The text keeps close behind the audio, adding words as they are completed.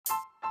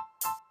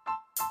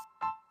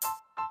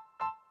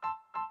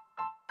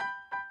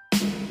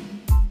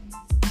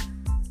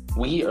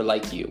We are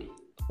like you.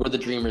 We're the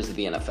dreamers of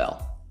the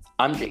NFL.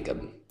 I'm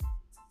Jacob.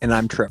 And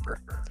I'm Trevor.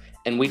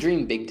 And we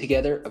dream big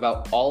together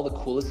about all the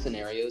coolest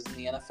scenarios in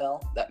the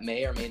NFL that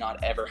may or may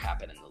not ever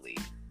happen in the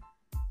league.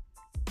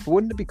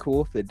 Wouldn't it be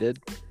cool if they did?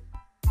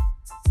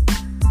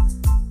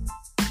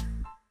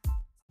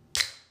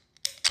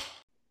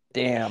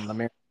 Damn, the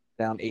Mariners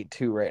are down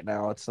 8-2 right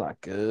now. It's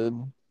not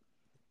good.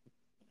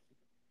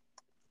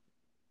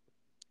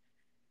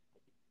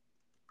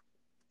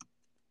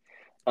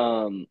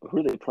 Who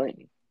are they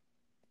playing?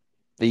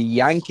 The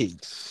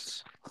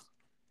Yankees.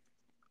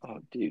 Oh,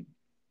 dude.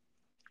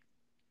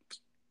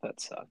 That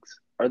sucks.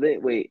 Are they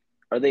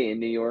in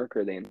New York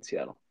or are they in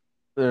Seattle?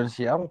 They're in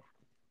Seattle.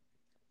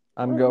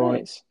 I'm going.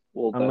 Nice.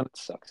 Well, I'm that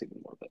sucks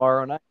even more.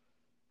 Tomorrow night.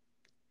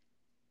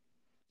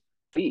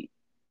 Feet.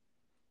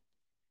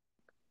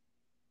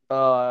 We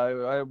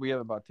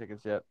haven't bought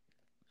tickets yet.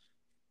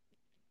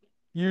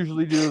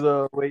 Usually do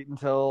the wait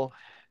until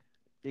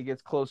it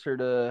gets closer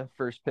to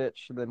first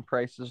pitch, and then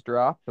prices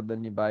drop, and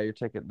then you buy your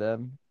ticket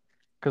then.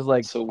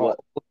 Because So what?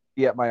 I'll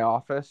be at my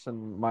office,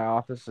 and my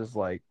office is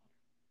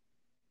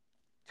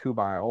 2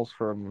 miles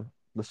from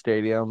the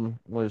stadium.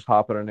 We'll just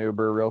hop in an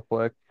Uber real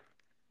quick,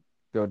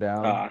 go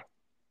down.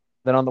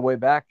 Then on the way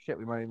back,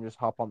 we might even just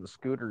hop on the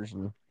scooters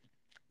and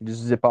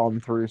just zip on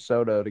through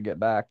Soto to get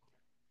back.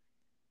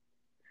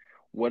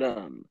 What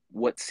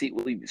seat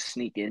will you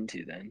sneak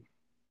into then?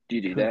 Do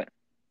you do that?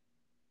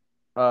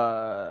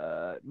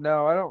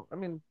 No, I don't. I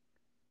mean,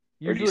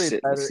 usually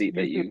sit in the seat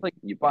that usually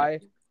you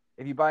buy?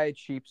 If you buy a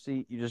cheap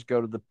seat, you just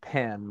go to the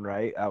pen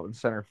right out in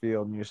center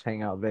field and you just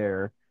hang out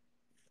there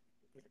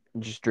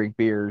and just drink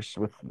beers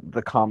with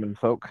the common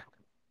folk.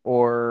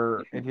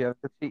 Or if you have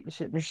a seat, you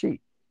sit in your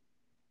seat.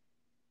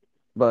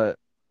 But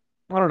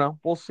I don't know.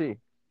 We'll see.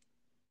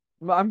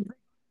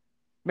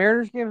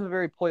 Mariners games are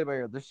very play by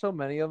ear. There's so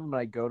many of them, and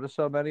I go to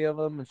so many of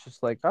them. It's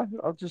just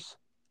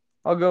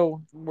I'll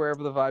go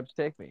wherever the vibes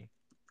take me.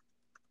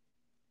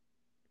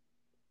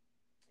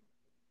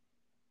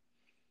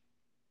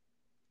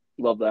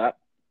 Love that.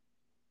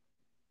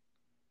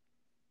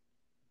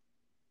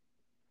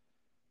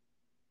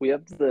 We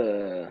have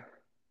the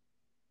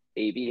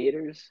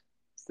Aviators.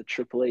 It's the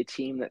AAA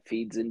team that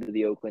feeds into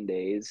the Oakland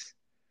A's.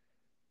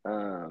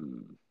 Here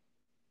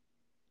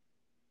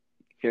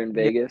in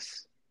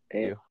Vegas.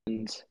 And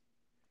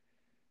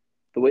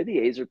the way the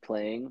A's are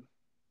playing,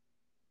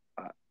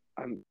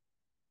 I'm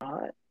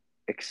not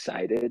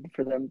excited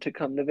for them to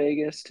come to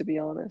Vegas, to be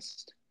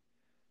honest.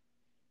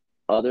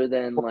 Other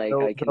than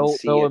I can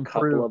see a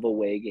couple of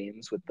away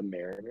games with the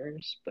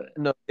Mariners, but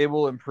no, it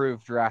will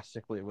improve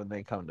drastically when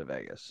they come to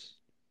Vegas.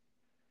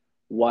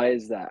 Why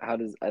is that? I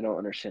don't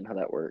understand how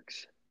that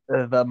works.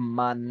 The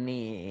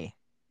money.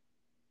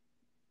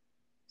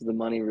 Does the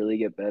money really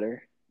get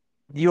better?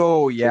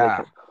 Oh,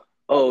 yeah.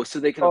 So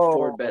they can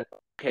afford better.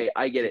 Okay,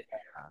 I get it.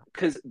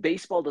 Because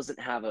baseball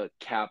doesn't have a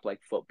cap like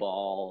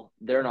football.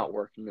 They're not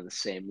working to the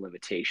same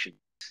limitations.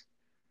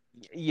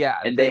 Yeah.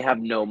 And they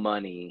have no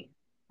money.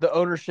 The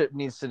ownership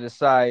needs to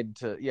decide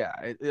to,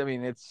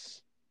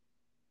 it's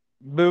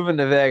moving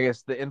to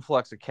Vegas, the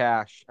influx of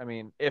cash. I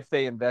mean, if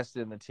they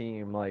invested in the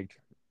team,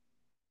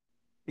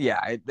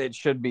 it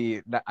should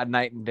be a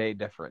night and day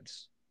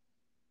difference.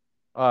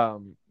 They're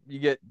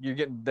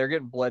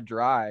getting bled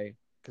dry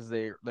because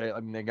they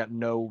got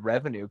no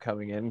revenue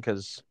coming in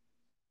because,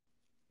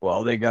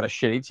 well, they got a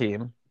shitty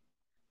team.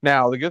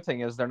 Now the good thing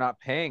is they're not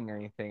paying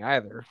anything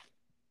either.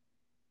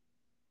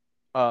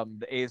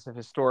 The A's have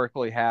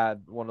historically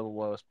had one of the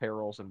lowest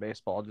payrolls in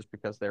baseball just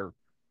because they've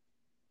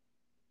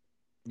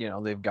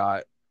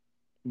got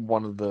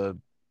one of the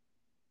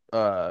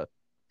they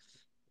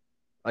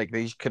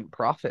just couldn't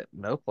profit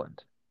in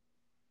Oakland.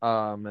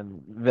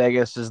 And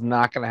Vegas is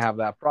not going to have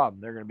that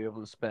problem. They're going to be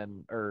able to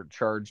spend or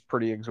charge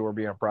pretty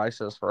exorbitant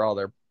prices for all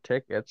their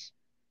tickets,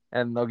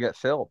 and they'll get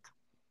filled.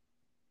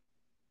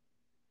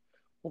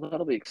 Well,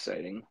 that'll be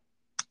exciting.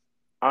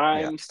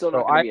 I'm still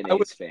not going to be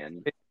an A's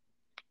fan.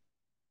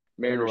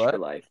 Mariners for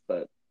life,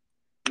 but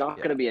not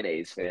going to be an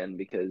A's fan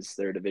because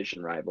they're a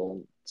division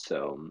rival.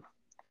 So,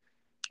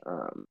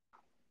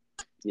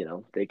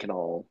 they can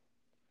all,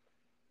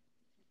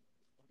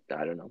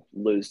 I don't know,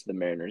 lose to the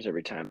Mariners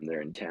every time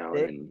they're in town.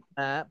 And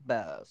at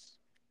best.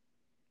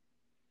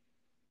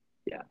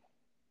 Yeah.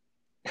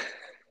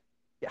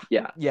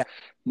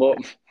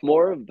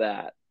 More of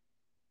that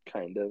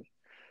kind of.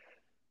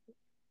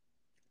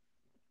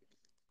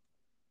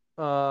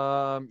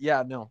 I'm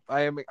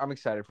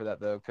excited for that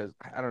though because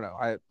I don't know,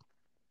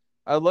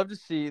 I'd love to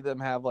see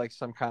them have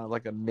some kind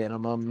of a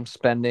minimum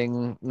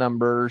spending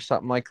number or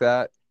something like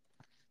that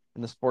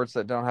in the sports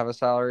that don't have a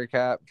salary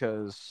cap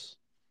because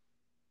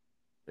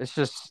it's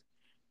just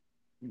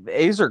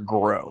the A's are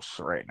gross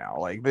right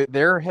now.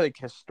 They're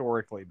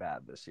historically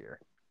bad this year.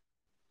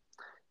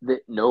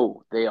 They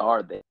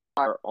are. They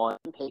are on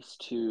pace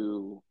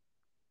to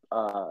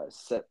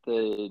set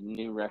the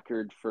new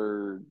record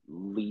for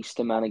least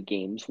amount of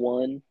games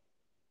won.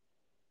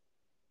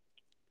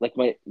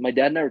 My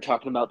dad and I were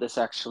talking about this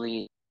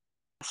actually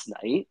last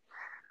night.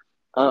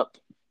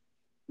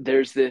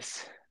 There's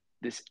this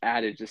this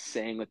adage, this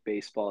saying with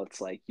baseball.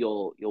 It's like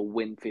you'll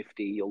win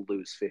 50, you'll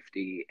lose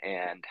 50,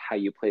 and how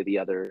you play the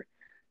other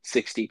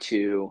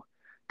 62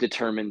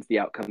 determines the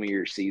outcome of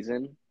your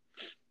season.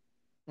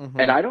 Mm-hmm.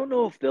 And I don't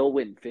know if they'll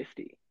win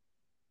 50.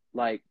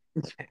 Like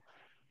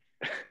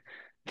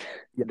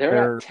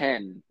they're at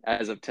 10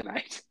 as of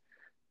tonight,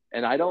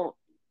 and I don't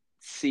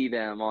see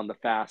them on the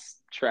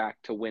fast track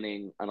to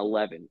winning an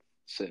 11th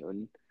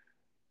soon.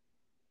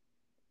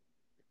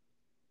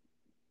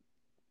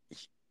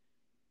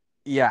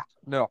 Yeah,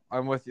 no,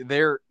 I'm with you.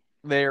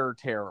 They're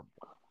terrible.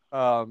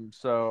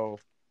 So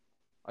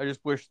I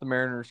just wish the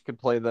Mariners could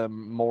play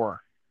them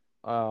more.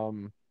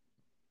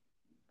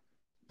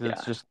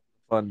 It's just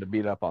fun to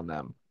beat up on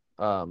them.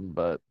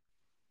 But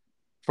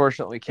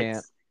fortunately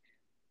can't.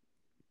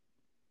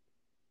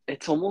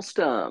 It's almost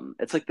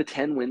it's like the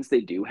 10 wins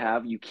they do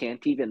have, you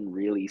can't even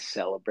really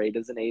celebrate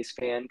as an A's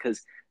fan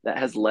because that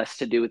has less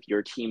to do with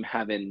your team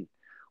having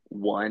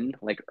won,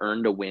 like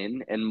earned a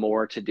win, and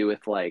more to do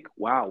with like,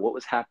 wow, what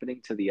was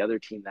happening to the other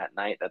team that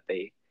night that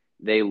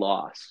they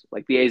lost?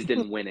 Like the A's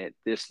didn't win it.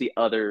 This the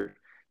other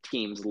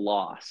teams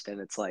lost,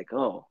 and it's like,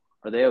 oh,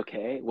 are they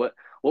okay? What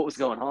was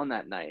going on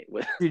that night?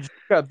 You just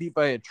got beat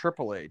by a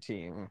AAA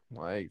team.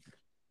 Like,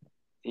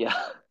 yeah.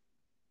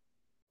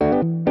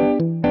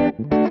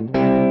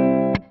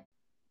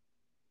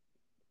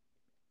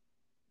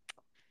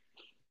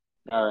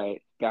 All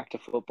right, back to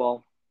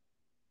football.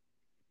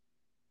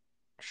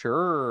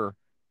 Sure.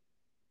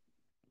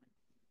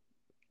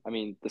 I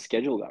mean, the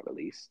schedule got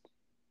released.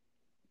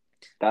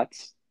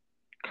 That's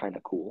kind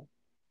of cool.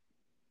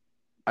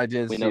 I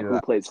did We see know who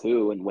that. plays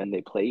who and when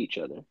they play each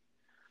other.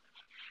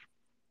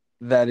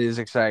 That is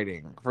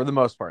exciting for the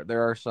most part.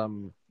 There are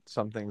some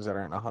things that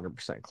aren't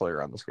 100%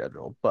 clear on the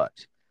schedule, but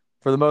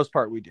for the most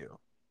part, we do.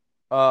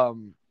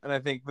 And I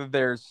think that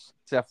there's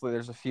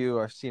a few.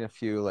 I've seen a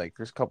few. Like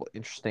there's a couple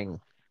interesting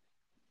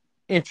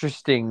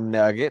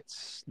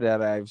nuggets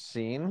that I've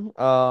seen.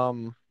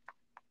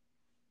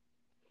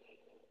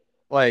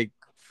 Like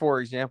for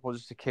example,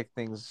 just to kick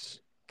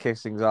things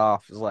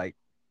off is like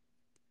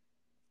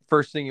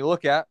first thing you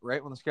look at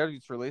right when the schedule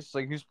gets released is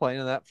like who's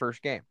playing in that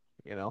first game.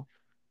 You know,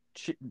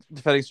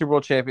 defending Super Bowl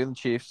champion the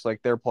Chiefs,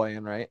 like they're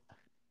playing right.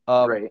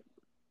 Right.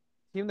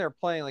 Team they're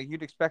playing, like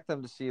you'd expect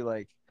them to see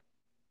like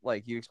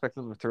you expect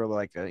them to throw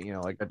like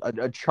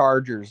a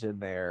Chargers in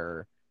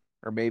there,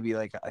 or maybe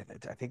like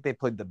I think they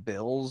played the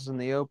Bills in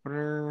the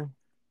opener.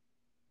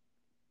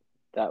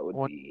 That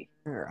would be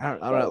I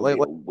don't know, that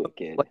would be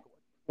wicked. like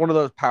one of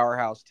those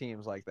powerhouse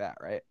teams like that,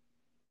 right?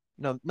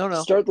 No.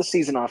 Start the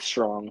season off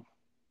strong.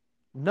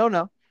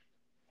 No.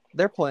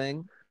 They're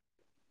playing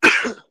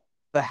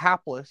the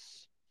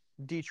hapless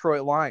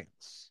Detroit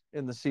Lions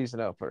in the season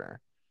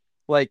opener.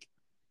 Like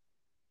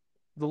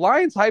the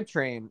Lions hype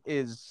train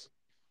is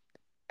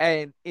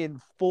and in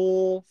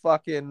full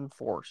fucking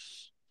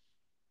force.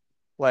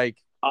 Like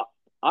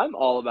I'm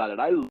all about it.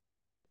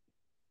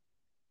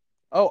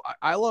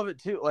 I love it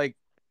too. Like,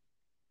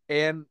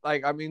 and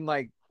like, I mean,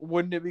 like,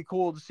 wouldn't it be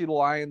cool to see the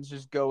Lions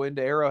just go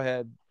into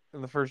Arrowhead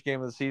in the first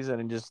game of the season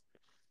and just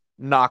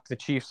knock the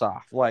Chiefs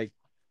off? Like,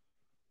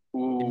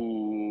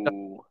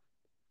 ooh,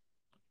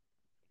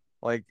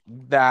 like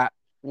that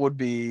would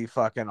be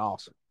fucking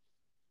awesome.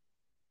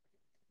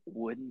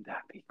 wouldn't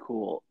that be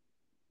cool?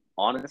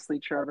 Honestly,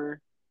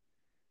 Trevor,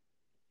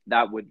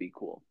 that would be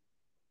cool.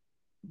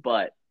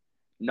 But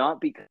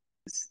not because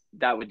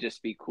that would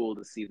just be cool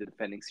to see the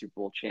defending Super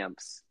Bowl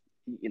champs,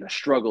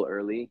 struggle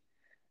early.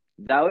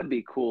 That would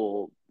be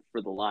cool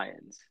for the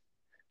Lions.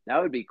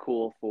 That would be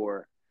cool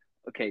for.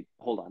 Okay,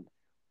 hold on.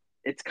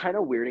 It's kind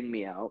of weirding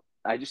me out.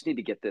 I just need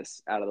to get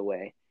this out of the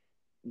way.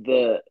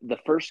 The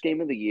first game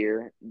of the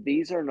year,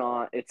 these are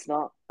not. It's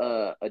not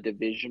a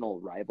divisional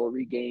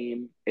rivalry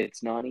game.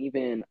 It's not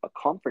even a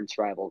conference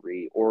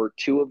rivalry or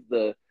two of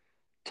the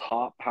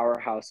top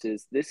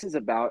powerhouses. This is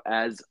about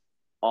as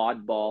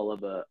oddball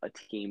of a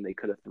team they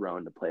could have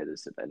thrown to play the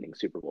defending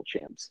Super Bowl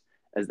champs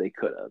as they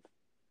could have.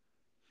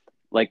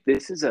 Like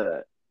there's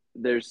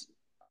this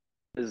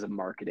is a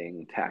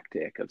marketing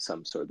tactic of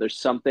some sort. There's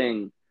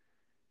something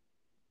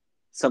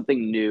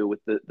new with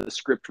the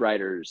script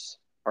writers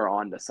are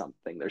onto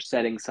something. They're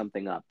setting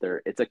something up.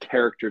 It's a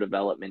character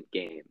development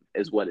game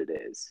is what it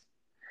is.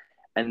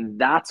 And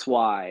that's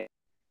why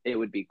it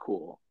would be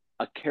cool.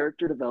 A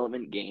character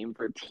development game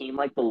for a team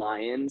like the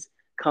Lions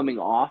coming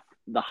off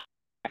the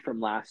high from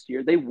last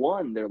year. They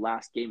won their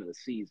last game of the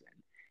season.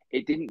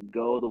 It didn't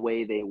go the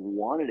way they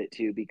wanted it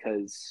to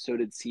because so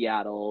did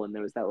Seattle, and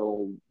there was that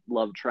little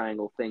love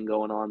triangle thing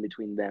going on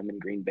between them and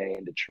Green Bay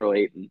and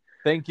Detroit. And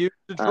thank you,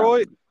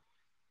 Detroit.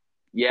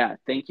 Yeah,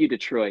 thank you,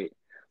 Detroit.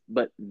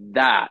 But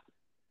that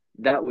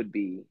would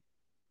be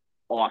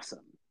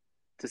awesome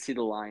to see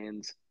the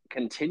Lions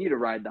continue to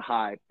ride the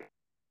high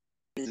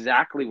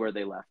exactly where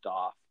they left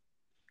off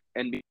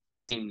and be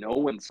no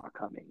one saw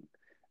coming.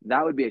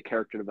 That would be a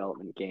character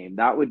development game.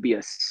 That would be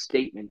a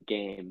statement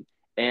game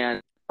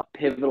and a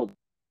pivotal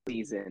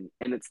season.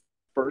 And it's the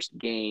first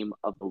game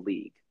of the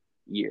league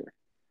year.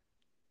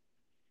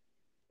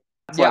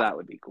 That's why that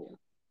would be cool.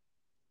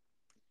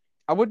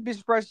 I wouldn't be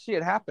surprised to see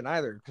it happen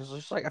either, because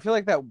it's like I feel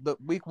like that the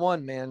week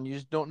one, man, you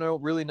just don't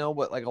really know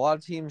what, like, a lot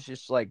of teams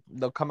just like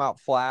they'll come out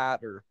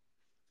flat, or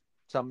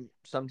some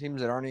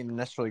teams that aren't even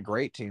necessarily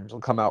great teams will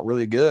come out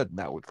really good in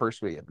that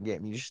first week of the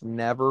game. You just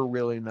never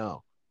really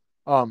know.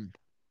 But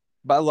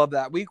I love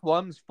that week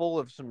one's full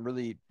of some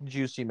really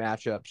juicy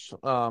matchups.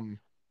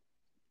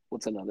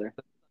 What's another?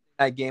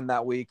 That game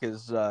that week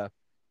is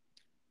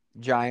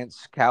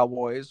Giants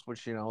Cowboys,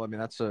 which, I mean,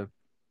 that's a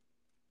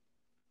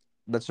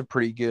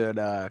pretty good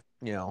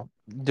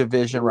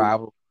division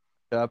rivalry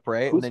up,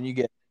 right? And then you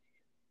get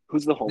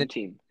who's the home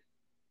team?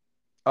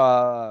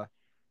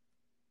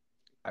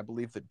 I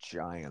believe the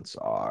Giants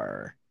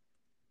are.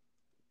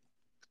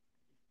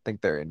 I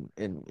think they're in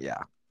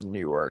New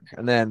York.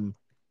 And then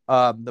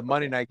the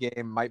Monday night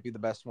game might be the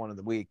best one of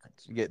the week.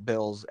 You get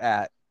Bills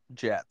at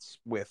Jets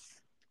with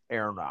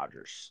Aaron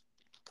Rodgers.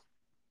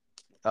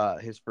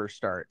 His first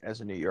start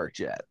as a New York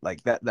Jet.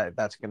 Like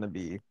that's gonna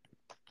be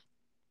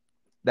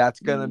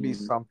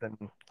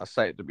something, a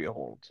sight to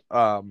behold.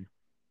 I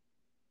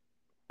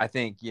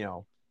think, I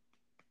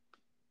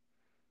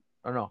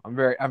don't know. I'm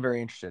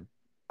very interested.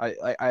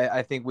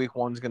 I think week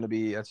one's gonna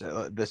be.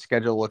 The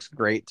schedule looks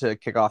great to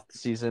kick off the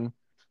season.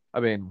 I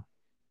mean,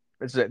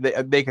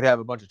 they could have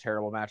a bunch of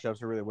terrible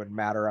matchups. It really wouldn't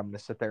matter. I'm gonna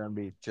sit there and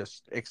be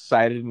just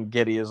excited and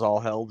giddy as all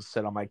hell to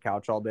sit on my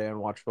couch all day and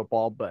watch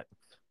football. But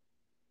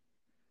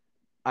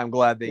I'm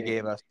glad they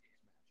gave us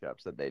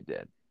matchups that they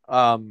did.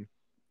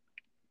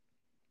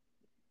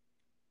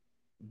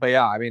 But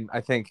yeah, I mean,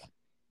 I think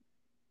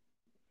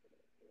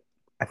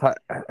I thought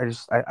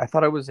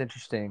it was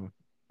interesting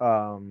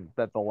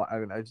that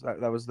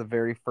that was the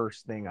very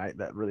first thing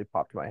that really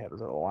popped in my head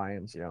was that the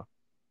Lions,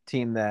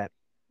 team that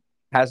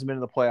hasn't been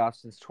in the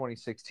playoffs since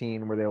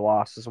 2016, where they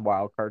lost as a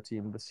wild card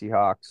team to the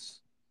Seahawks.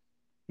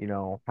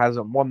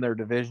 Hasn't won their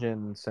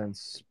division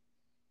since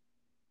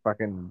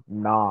fucking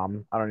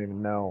Nom. I don't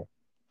even know.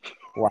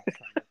 Okay,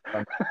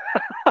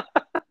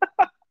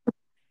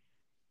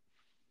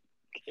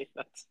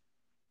 that's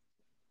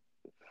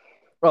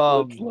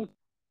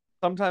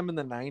sometime in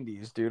the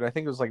 90s, dude. I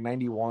think it was like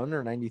 91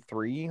 or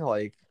 93.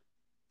 Like,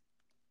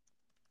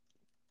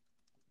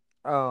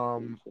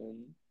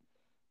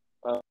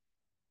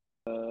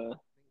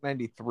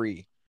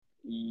 93.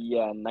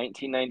 Yeah,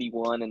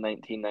 1991 and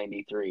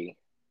 1993,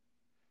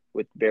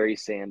 with Barry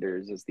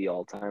Sanders as the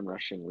all-time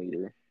rushing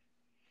leader,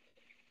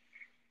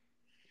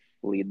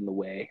 leading the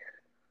way.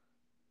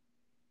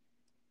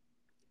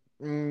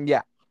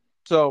 Yeah.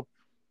 So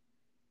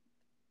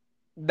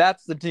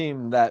that's the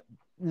team that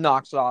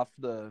knocks off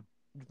the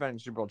defending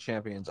Super Bowl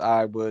champions.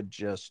 I would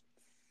just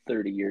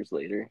 30 years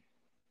later.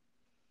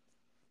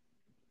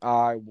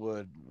 I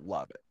would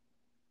love it.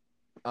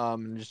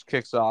 Just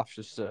kicks off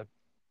just a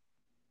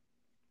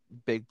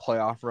big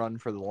playoff run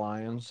for the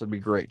Lions. It'd be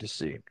great to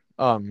see.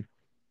 I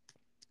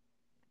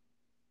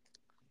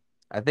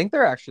think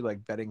they're actually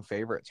like betting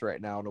favorites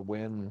right now to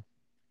win.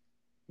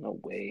 No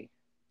way.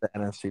 The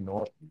NFC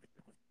North.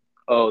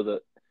 I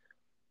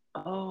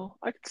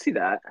could see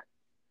that.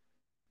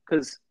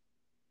 Because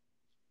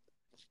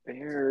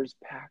Bears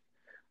pack.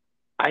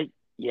 I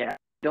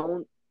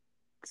don't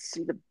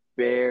see the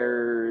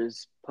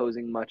Bears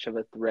posing much of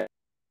a threat.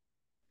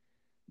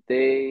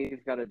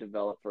 They've got to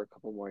develop for a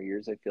couple more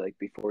years, I feel like,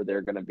 before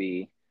they're going to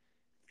be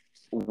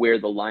where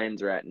the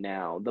Lions are at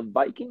now. The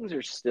Vikings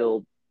are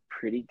still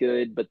pretty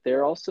good, but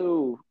they're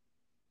also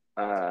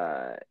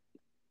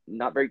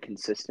not very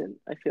consistent,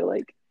 I feel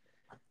like.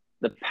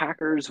 The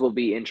Packers will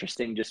be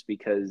interesting just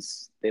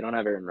because they don't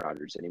have Aaron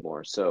Rodgers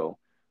anymore. So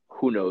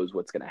who knows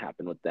what's going to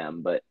happen with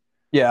them. But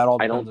yeah,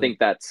 I don't think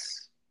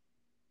that's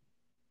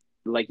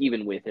like,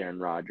 even with Aaron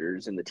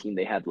Rodgers and the team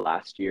they had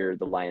last year,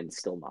 the Lions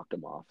still knocked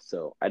them off.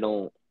 So I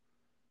don't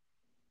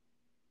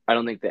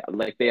think that,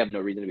 like, they have no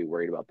reason to be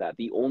worried about that.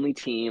 The only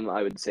team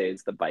I would say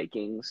is the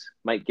Vikings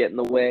might get in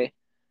the way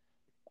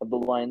of the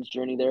Lions'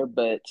 journey there.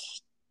 But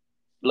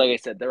like I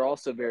said, they're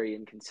also very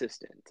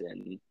inconsistent,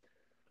 and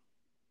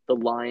the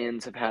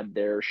Lions have had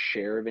their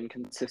share of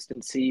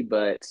inconsistency,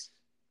 but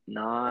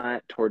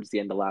not towards the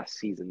end of last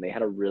season. They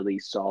had a really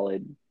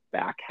solid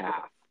back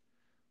half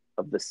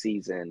of the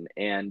season,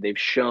 and they've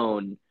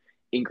shown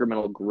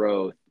incremental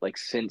growth like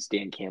since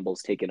Dan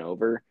Campbell's taken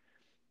over.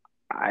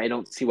 I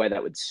don't see why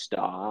that would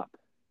stop.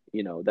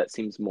 That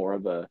seems more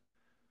of a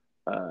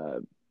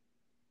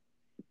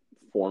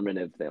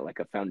formative thing, like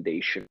a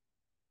foundation,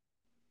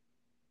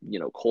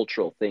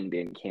 cultural thing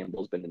Dan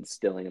Campbell's been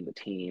instilling in the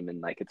team,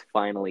 and like it's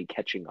finally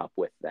catching up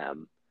with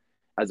them,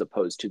 as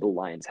opposed to the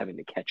Lions having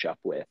to catch up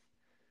with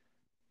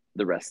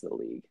the rest of the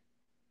league.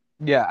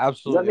 Yeah,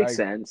 absolutely. Does that make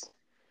sense?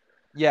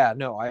 Yeah,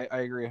 no, I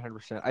agree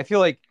 100%. I feel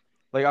like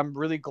I'm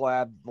really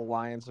glad the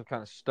Lions have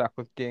kind of stuck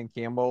with Dan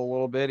Campbell a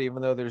little bit,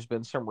 even though there's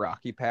been some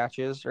rocky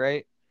patches,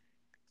 right?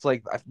 It's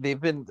like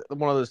they've been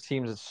one of those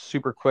teams that's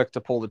super quick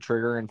to pull the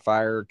trigger and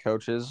fire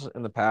coaches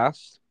in the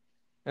past.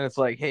 And it's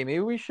like, hey,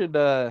 maybe we should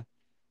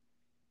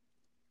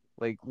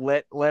like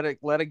let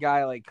a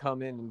guy like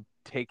come in and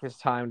take his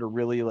time to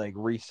really like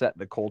reset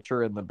the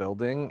culture in the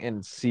building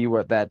and see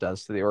what that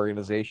does to the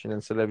organization,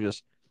 instead of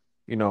just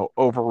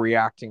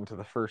overreacting to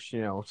the first,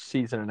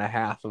 season and a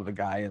half of the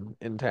guy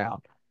in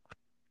town.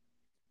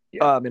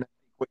 Yeah. And I think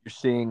what you're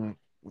seeing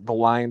the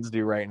Lions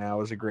do right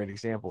now is a great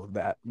example of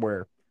that,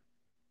 where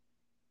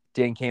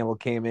Dan Campbell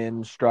came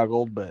in,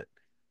 struggled, but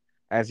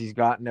as he's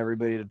gotten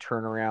everybody to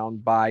turn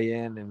around, buy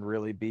in, and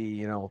really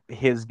be,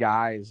 his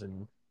guys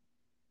and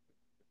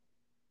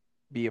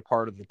be a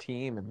part of the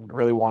team and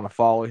really want to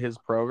follow his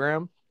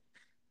program,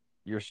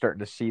 you're starting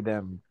to see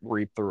them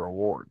reap the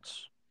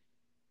rewards.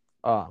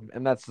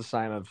 And that's the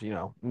sign of,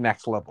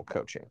 next level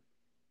coaching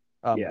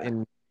Yeah.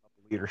 in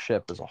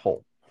leadership as a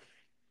whole.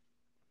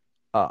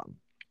 Um,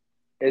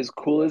 As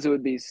cool as it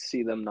would be to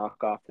see them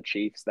knock off the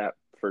Chiefs that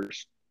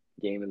first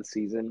game of the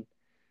season,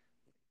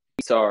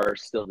 the Chiefs are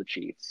still the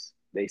Chiefs.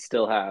 They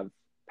still have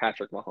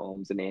Patrick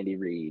Mahomes and Andy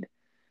Reid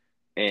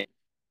and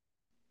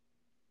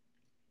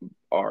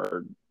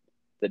are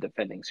the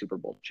defending Super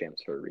Bowl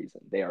champs for a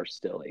reason. They are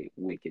still a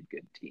wicked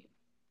good team.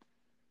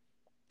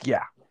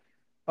 yeah.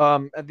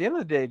 At the end of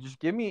the day, just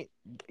give me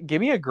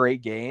a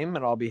great game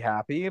and I'll be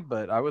happy.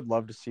 But I would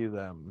love to see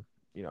them,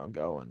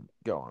 go and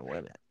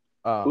win it.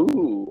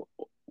 Ooh,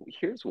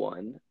 here's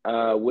one.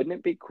 Wouldn't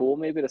it be cool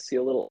maybe to see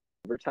a little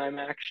overtime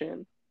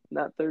action in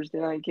that Thursday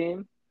night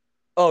game?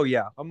 Oh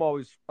yeah, I'm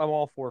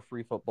all for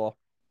free football.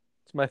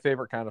 It's my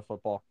favorite kind of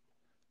football.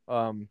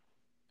 Um,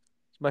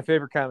 it's my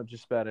favorite kind of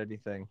just about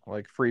anything.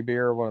 Like free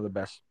beer, one of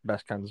the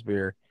best kinds of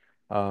beer.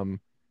 Um,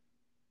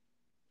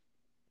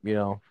 you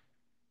know,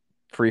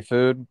 free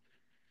food,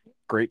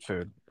 great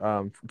food.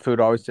 Food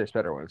always tastes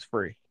better when it's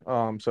free.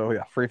 So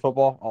yeah, free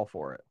football, all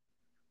for it.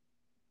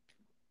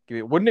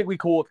 Wouldn't it be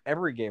cool if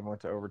every game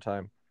went to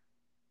overtime?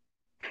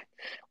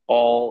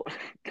 All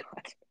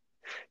God,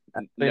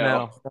 Say no,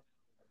 now.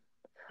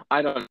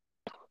 I don't.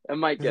 It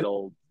might get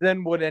old.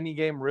 Then would any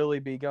game really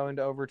be going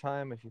to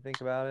overtime if you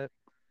think about it?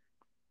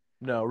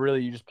 No,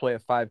 really, you just play a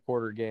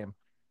 5-quarter game.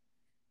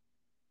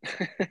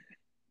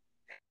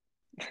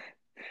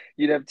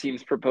 You'd have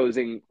teams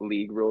proposing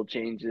league rule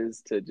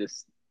changes to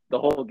just the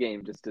whole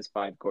game just as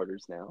 5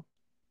 quarters now.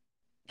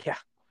 Yeah.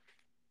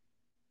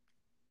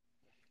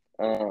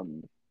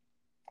 Um,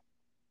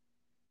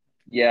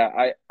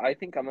 yeah, I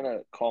think I'm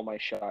gonna call my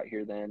shot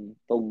here. Then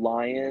the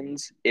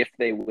Lions, if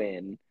they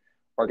win,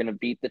 are gonna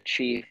beat the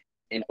Chiefs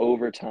in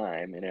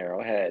overtime in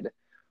Arrowhead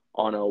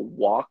on a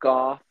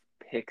walk-off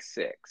pick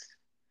six,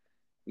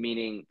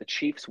 meaning the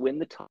Chiefs win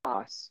the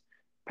toss.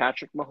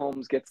 Patrick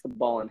Mahomes gets the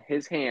ball in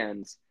his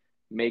hands,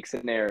 makes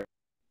an error,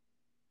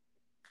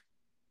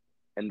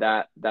 and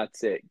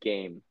that's it.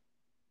 Game, and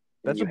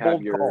That's you a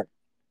bold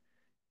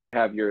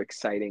have your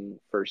exciting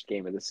first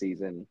game of the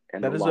season,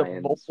 and the That is a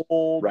Lions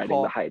bold riding the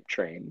call. hype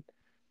train.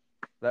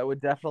 That would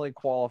definitely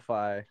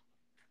qualify.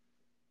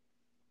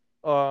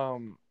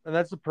 And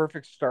that's the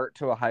perfect start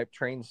to a hype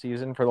train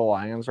season for the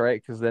Lions,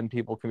 right? Because then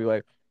people can be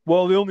like,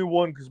 "Well, they only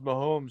won because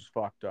Mahomes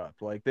fucked up.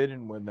 Like they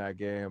didn't win that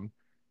game."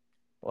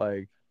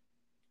 Like,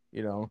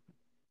 you know,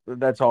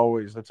 that's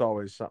always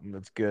something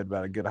that's good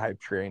about a good hype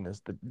train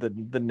is the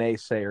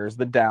naysayers,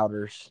 the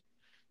doubters.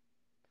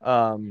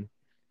 Um,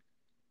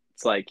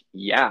 It's like,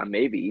 yeah,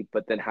 maybe,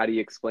 but then how do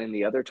you explain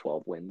the other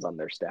 12 wins on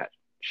their stat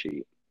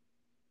sheet?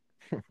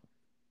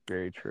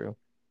 very true.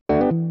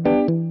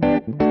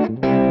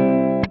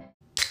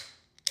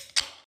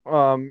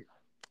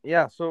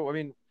 Yeah. So I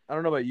mean, I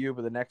don't know about you,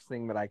 but the next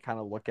thing that I kind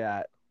of look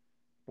at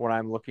when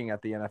I'm looking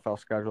at the NFL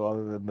schedule,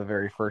 other than the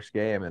very first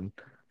game, and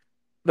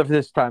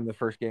this time the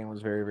first game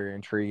was very, very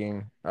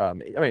intriguing. I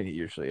mean, it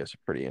usually is a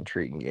pretty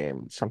intriguing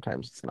game.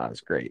 Sometimes it's not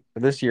as great,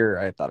 but this year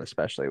I thought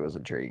especially was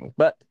intriguing.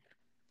 But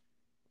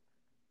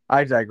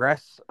I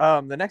digress.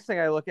 The next thing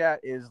I look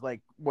at is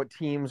like what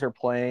teams are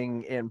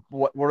playing and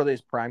what are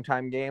these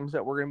primetime games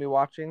that we're going to be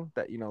watching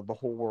that the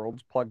whole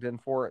world's plugged in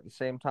for at the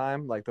same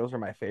time. Like those are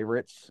my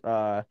favorites.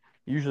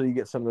 Usually you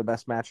get some of the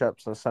best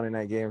matchups: the Sunday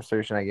night games,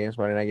 Thursday night games,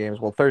 Monday night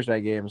games. Well, Thursday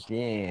night games,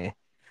 yeah.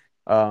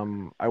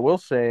 I will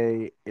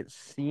say it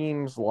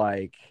seems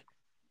like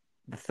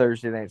the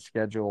Thursday night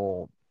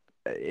schedule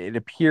it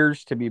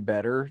appears to be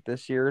better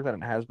this year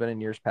than it has been in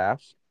years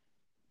past.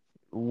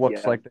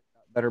 Looks Yeah, like they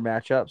got better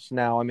matchups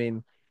now. I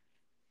mean,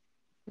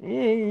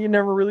 you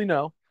never really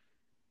know.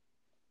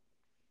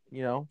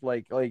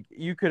 Like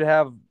you could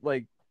have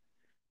like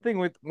thing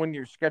with when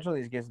you're scheduling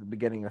these games at the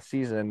beginning of the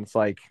season, it's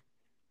like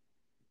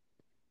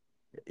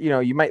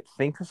you might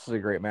think this is a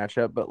great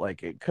matchup, but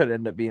like it could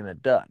end up being a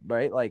dud,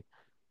 right? Like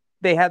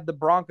they had the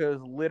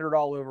Broncos littered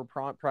all over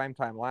prime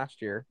time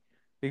last year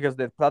because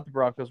they thought the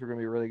Broncos were going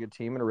to be a really good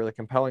team and a really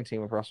compelling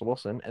team with Russell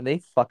Wilson, and they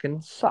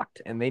fucking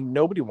sucked, and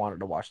nobody wanted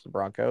to watch the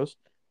Broncos,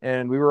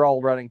 and we were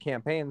all running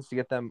campaigns to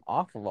get them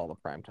off of all the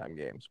primetime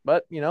games,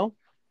 but you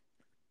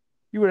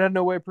would have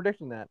no way of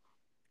predicting that.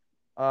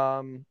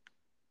 Um,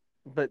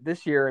 but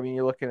this year, I mean,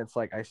 you're looking, it's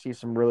like I see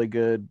some really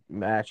good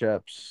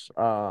matchups.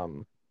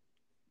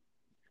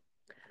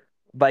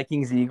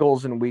 Vikings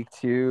Eagles in week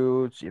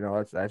 2,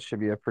 that should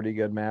be a pretty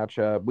good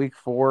matchup. Week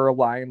 4,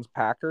 Lions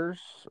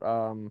Packers.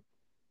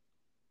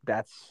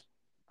 That's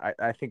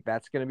I think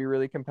that's going to be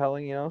really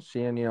compelling.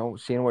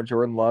 Seeing what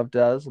Jordan Love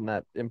does and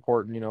that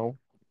important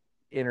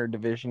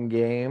interdivision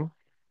game.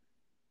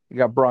 You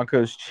got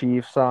Broncos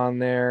Chiefs on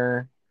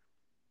there.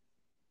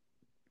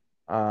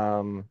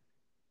 Bengals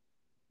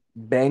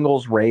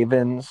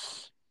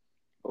Ravens.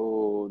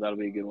 Oh, that'll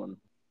be a good one.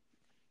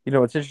 You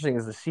know what's interesting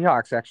is the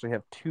Seahawks actually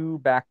have 2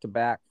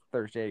 back-to-back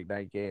Thursday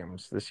night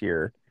games this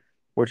year,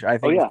 which I Oh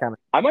think is yeah, kind of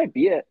I might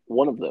be at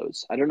one of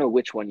those. I don't know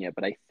which one yet,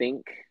 but I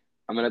think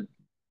I'm gonna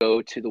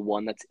go to the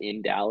one that's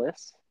in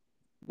Dallas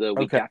the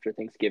week okay. after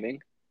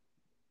Thanksgiving.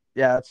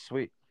 Yeah, that's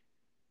sweet.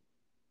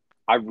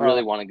 I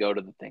really want to go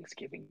to the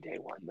Thanksgiving Day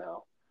one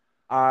though.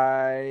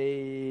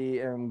 I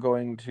am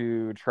going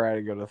to try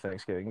to go to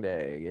Thanksgiving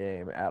Day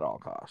game at all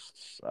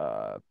costs.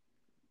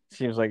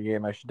 Seems like a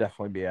game I should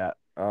definitely be at.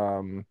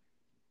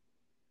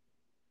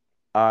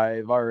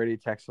 I've already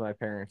texted my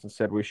parents and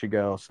said we should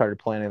go. Started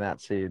planting that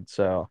seed.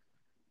 So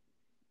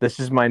this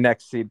is my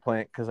next seed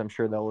plant because I'm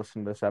sure they'll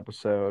listen to this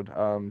episode.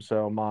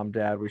 So mom,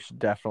 dad, we should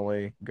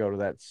definitely go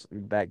to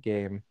that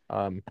game.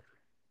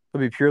 It'll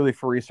be purely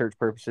for research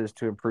purposes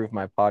to improve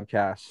my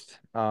podcast.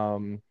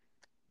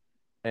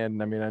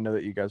 And I mean, I know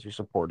that you guys are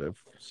supportive,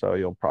 so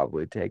you'll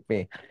probably take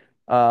me.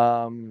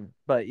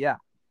 But yeah,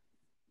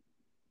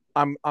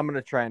 I'm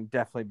gonna try and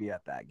definitely be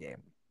at that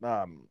game.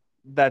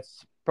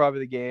 That's probably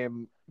the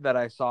game that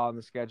I saw on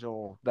the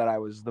schedule that I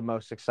was the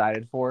most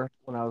excited for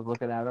when I was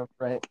looking at it.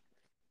 Right,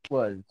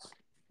 was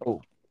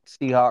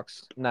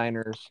Seahawks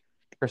Niners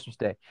Christmas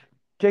Day.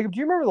 Jacob, do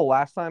you remember the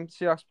last time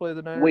Seahawks played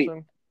the Niners Wait,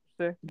 on Christmas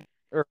Day?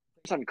 Or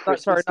it's on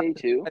Christmas Day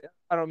too?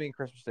 I don't mean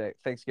Christmas Day,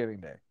 Thanksgiving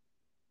Day.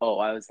 Oh,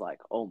 I was like,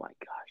 oh my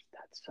gosh,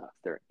 that sucks.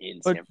 They're in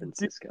But San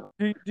Francisco.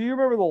 do you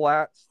remember the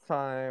last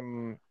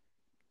time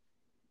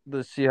the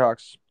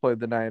Seahawks played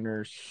the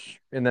Niners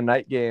in the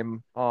night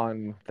game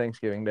on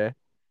Thanksgiving Day?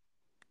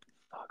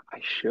 Fuck, I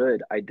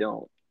should. I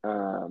don't.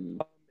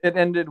 It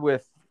ended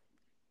with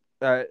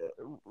uh,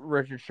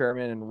 Richard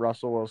Sherman and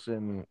Russell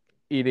Wilson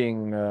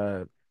eating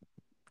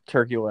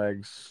turkey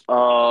legs on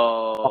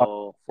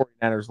Oh, the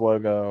 49ers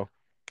logo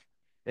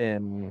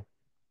in,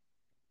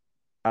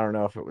 I don't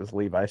know if it was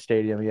Levi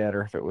Stadium yet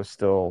or if it was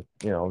still,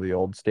 the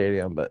old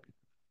stadium, but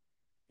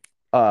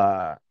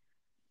uh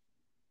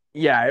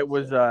yeah, it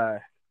was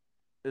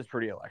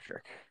pretty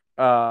electric.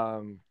 They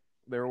were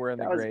wearing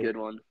the that was a gray. good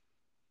one.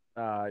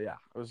 Yeah,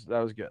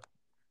 that was good.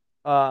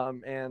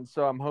 And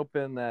so I'm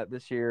hoping that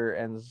this year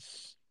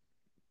ends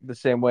the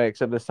same way,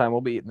 except this time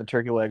we'll be eating the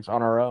turkey legs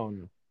on our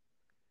own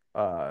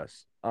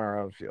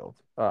field.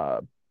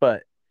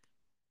 But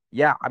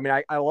yeah, I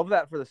mean, I love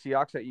that for the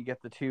Seahawks that you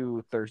get the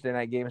 2 Thursday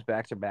night games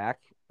back to back,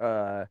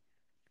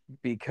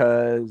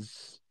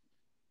 because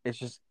it's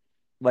just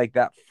like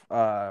that.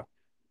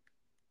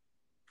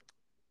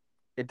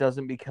 It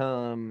doesn't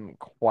become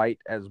quite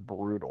as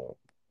brutal,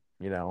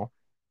 you know.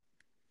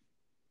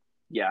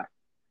 Yeah.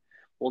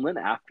 Well, then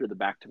after the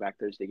back-to-back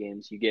Thursday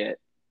games, you get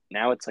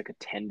now it's like a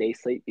 10-day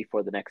slate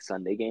before the next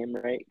Sunday game,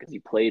 right? Because you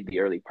played the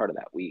early part of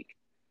that week.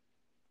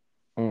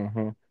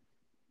 Mm-hmm.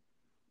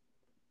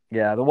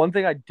 Yeah, the one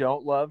thing I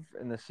don't love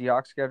in the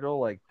Seahawks schedule,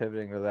 like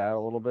pivoting to that a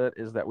little bit,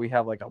 is that we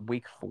have like a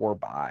week 4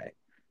 bye.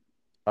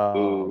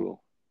 Ooh.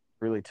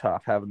 Really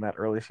tough having that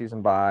early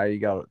season bye.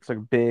 It's like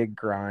a big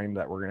grind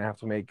that we're gonna have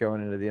to make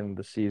going into the end of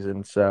the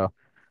season. So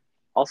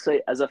I'll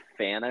say as a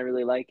fan, I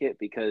really like it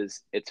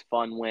because it's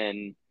fun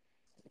when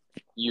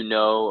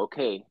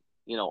okay,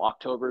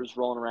 October's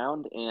rolling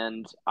around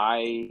and I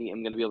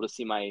am going to be able to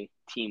see my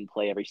team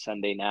play every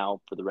Sunday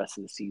now for the rest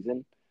of the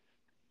season.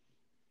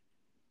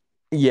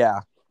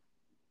 yeah,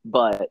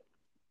 But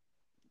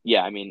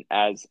yeah, I mean,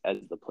 as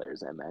the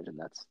players, I imagine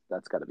that's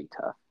got to be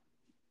tough.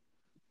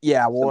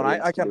 yeah. Well, and Somebody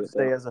has I to kind do of it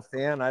stay though. as a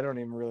fan. I don't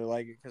even really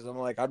like it because I'm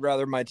like, I'd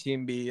rather my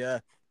team be,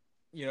 get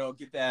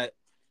that,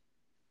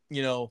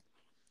 you know,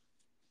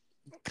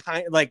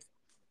 kind of like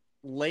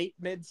late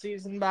mid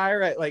season bye,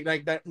 right?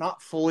 Like that,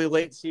 not fully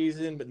late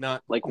season, but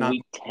Like not.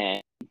 week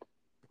 10.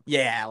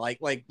 Yeah, like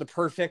the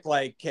perfect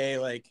like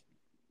they've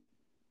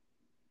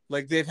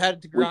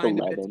had to Week grind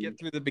a bit to 11. get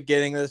through the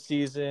beginning of the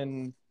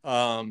season.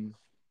 But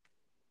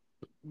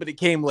it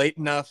came late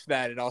enough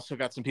that it also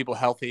got some people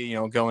healthy,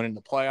 going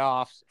into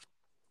playoffs.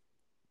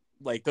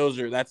 Like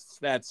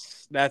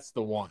that's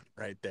the one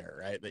right there,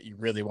 right? That you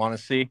really want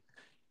to see.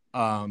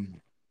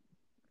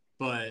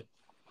 But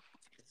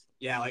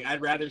yeah, like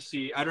I'd rather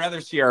see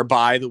our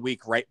bye the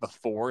week right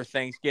before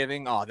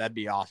Thanksgiving. Oh, that'd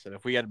be awesome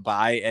if we had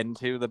bye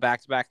into the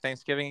back-to-back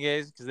Thanksgiving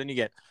days, because then you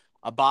get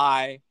a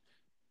bye,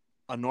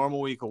 a normal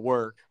week of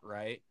work,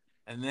 right?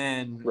 And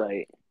then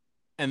Right.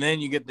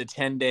 you get the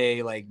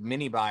 10-day like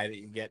mini bye that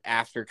you get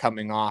after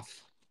coming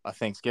off a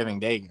Thanksgiving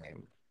Day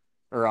game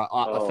or a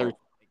Thursday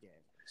game.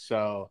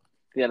 So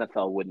the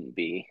NFL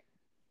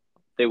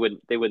they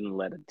wouldn't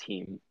let a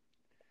team,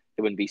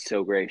 they wouldn't be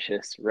so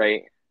gracious,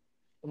 right?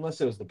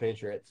 unless it was the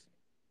Patriots.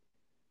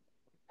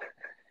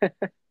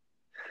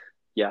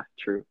 Yeah,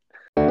 true.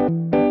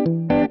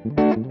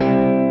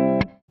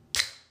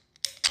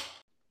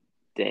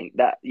 Dang,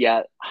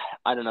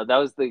 I don't know. That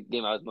was the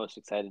game I was most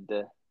excited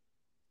to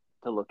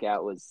look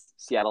at was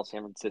Seattle,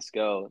 San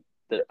Francisco,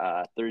 the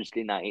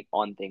Thursday night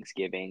on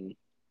Thanksgiving.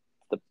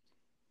 The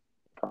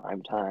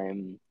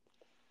primetime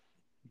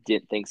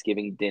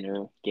Thanksgiving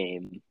dinner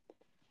game.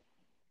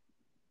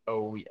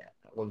 Oh yeah,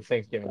 well the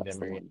Thanksgiving That's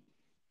the dinner one.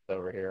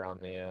 over here on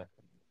the.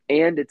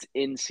 And it's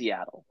in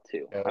Seattle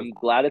too. I'm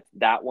glad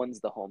that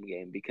one's the home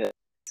game because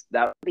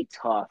that would be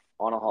tough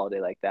on a holiday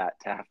like that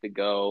to have to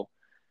go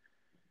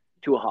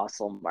to a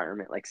hostile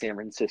environment like San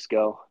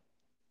Francisco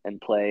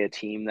and play a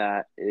team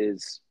that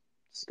is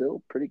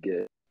still pretty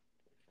good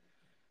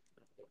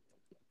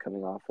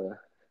coming off a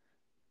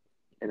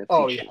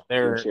NFC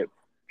championship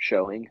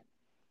showing.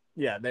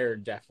 Yeah, they're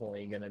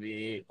definitely going to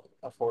be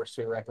a force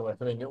to be reckoned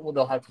with. I mean,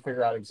 they'll have to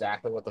figure out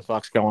exactly what the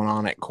fuck's going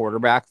on at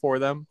quarterback for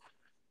them.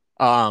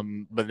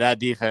 But that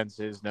defense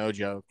is no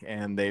joke,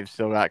 and they've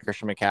still got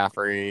Christian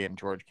McCaffrey and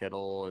George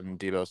Kittle and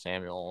Deebo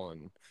Samuel,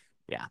 and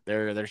yeah,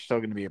 they're still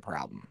going to be a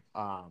problem.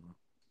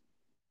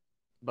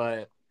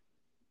 But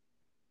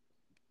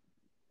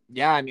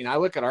yeah, I mean, I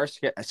look at our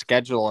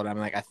schedule and I'm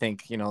like, I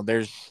think,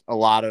 there's a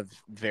lot of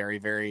very,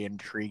 very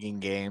intriguing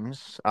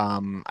games.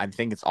 I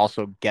think it's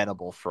also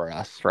gettable for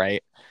us,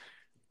 right?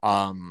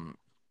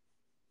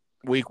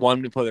 Week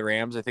 1 we play the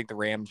Rams. I think the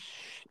Rams,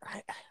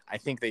 I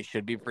think they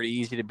should be pretty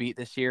easy to beat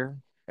this year.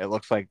 It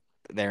looks like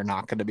they're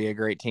not going to be a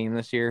great team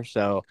this year,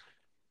 so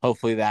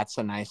hopefully that's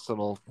a nice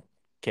little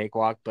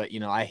cakewalk. But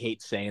I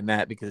hate saying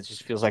that because it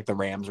just feels like the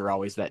Rams are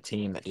always that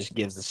team that just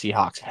gives the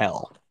Seahawks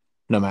hell,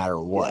 no matter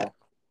what.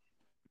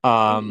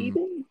 Yeah. And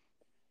even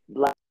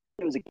last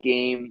it was a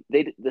game.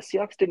 The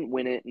Seahawks didn't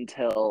win it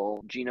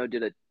until Geno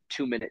did a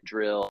 2-minute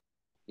drill,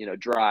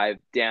 drive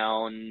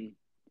down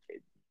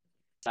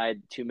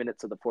inside 2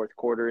 minutes of the fourth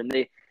quarter, and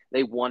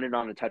they won it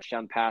on a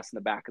touchdown pass in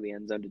the back of the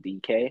end zone to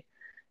DK.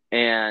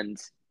 And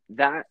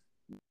that,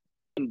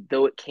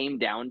 though it came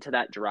down to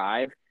that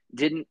drive,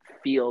 didn't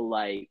feel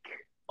like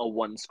a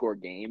one-score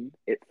game.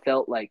 It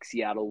felt like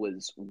Seattle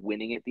was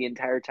winning it the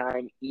entire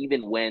time,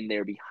 even when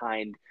they're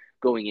behind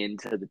going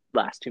into the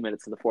last 2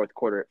 minutes of the fourth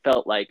quarter. It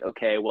felt like,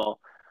 okay, well,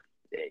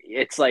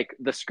 it's like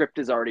the script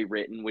is already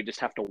written. We just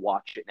have to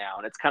watch it now,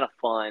 and it's kind of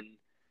fun.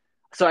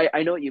 So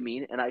I know what you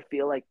mean, and I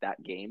feel like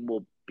that game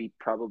will be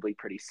probably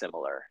pretty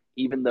similar.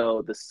 Even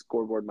though the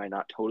scoreboard might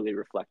not totally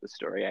reflect the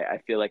story, I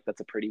feel like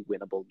that's a pretty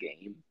winnable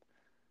game.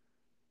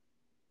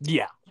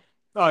 Yeah.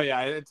 Oh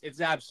yeah,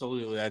 it's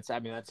absolutely that's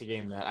a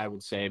game that I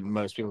would say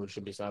most people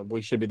should be.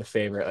 We should be the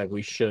favorite. Like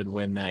we should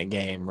win that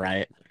game,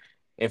 right?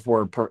 If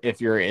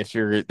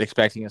you're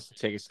expecting us to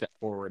take a step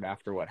forward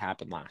after what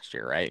happened last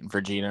year, right? And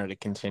for Geno to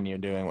continue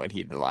doing what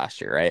he did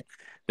last year, right?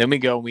 Then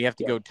we have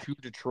to go to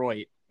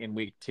Detroit in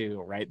week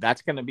 2, right?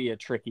 That's going to be a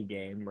tricky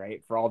game,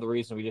 right? For all the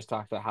reasons we just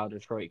talked about, how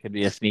Detroit could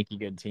be a sneaky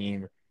good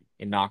team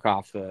and knock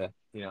off the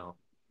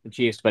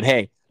Chiefs. But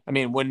hey, I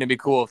mean, wouldn't it be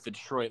cool if the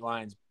Detroit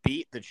Lions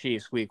beat the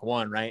Chiefs week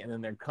 1, right? And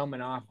then they're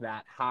coming off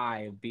that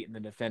high of beating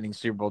the defending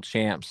Super Bowl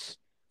champs,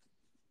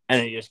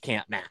 and they just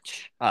can't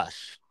match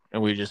us,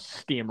 and we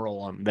just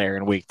steamroll them there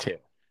in week 2.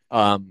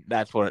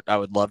 That's what I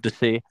would love to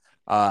see.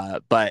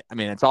 But I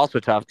mean, it's also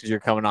tough because you're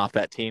coming off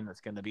that team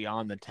that's going to be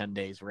on the 10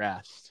 days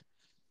rest.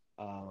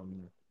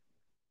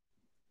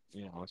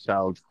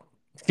 So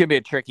it's gonna be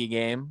a tricky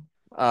game.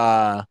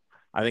 I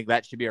think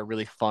that should be a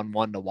really fun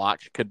one to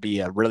watch. Could be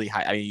a really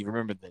high. I mean, you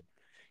remember the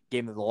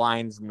game of the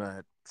Lions and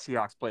the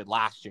Seahawks played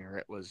last year?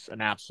 It was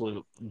an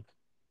absolute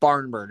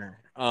barn burner.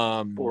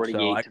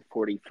 48 to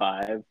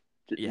 45.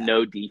 Yeah.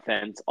 No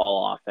defense,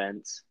 all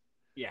offense.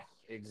 Yeah,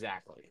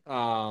 exactly.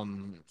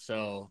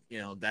 So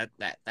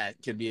that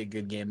could be a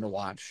good game to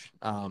watch.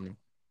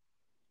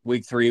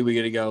 Week 3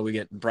 we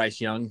get Bryce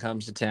Young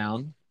comes to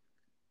town.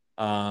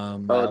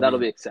 That'll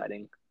be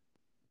exciting.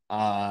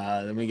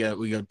 Then we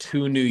go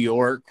to New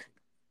York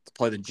to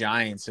play the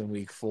Giants in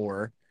week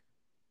 4.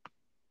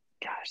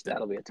 Gosh,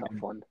 that'll be a tough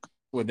one.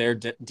 With their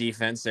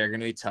defense, they're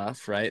going to be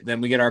tough, right?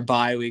 Then we get our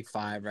bye week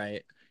 5,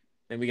 right?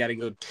 Then we got to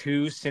go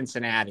to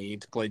Cincinnati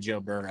to play Joe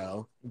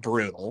Burrow.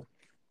 Brutal.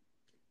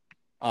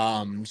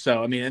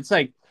 So I mean, it's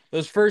like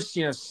those first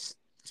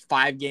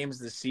 5 games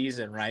of the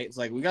season, right? It's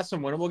like we got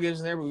some winnable games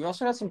in there, but we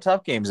also got some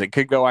tough games that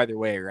could go either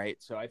way, right?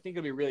 So I think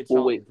it'll be really tough.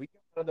 If we get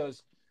out of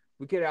those.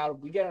 We get out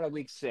of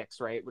week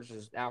 6, right? Which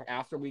is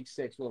after week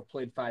 6, we'll have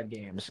played 5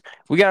 games.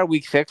 We got out of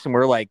week 6 and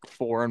we're like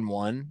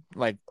 4-1.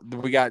 Like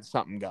we got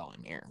something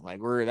going here. Like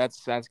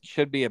that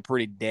should be a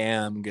pretty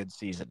damn good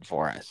season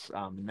for us.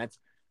 And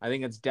I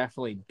think it's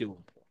definitely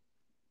doable.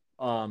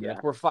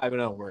 If we're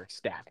 5-0, we're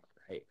ecstatic,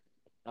 right?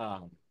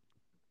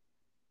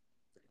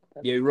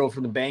 You roll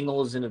from the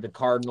Bengals into the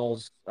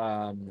Cardinals.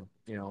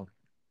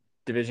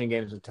 Division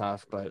games are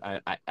tough, but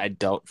I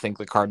don't think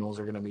the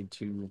Cardinals are going to be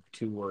too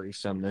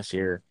worrisome this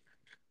year.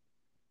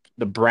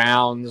 The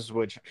Browns,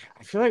 which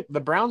I feel like the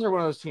Browns are one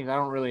of those teams I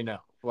don't really know.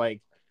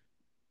 Like,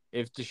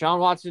 if Deshaun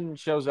Watson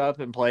shows up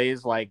and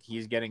plays like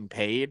he's getting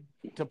paid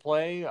to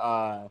play,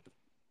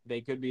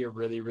 they could be a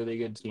really, really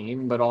good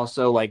team. But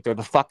also, like, they're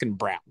the fucking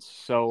Browns.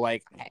 So,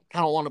 like, I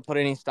kind of want to put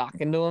any stock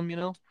into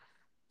them,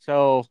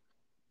 So,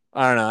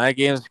 I don't know. That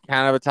game's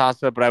kind of a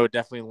toss-up, but I would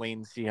definitely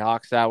lean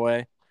Seahawks that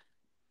way.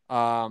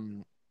 Got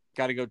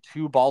to go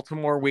to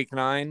Baltimore week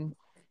 9.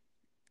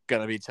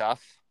 Gonna be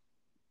tough.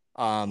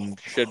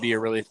 Should be a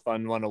really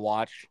fun one to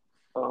watch.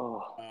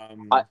 Oh,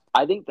 Um,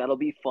 I think that'll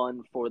be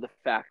fun for the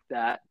fact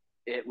that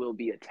it will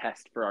be a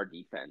test for our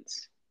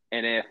defense.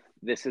 And if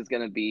this is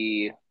going to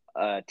be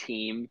a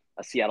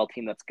Seattle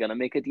team that's going to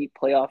make a deep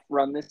playoff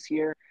run this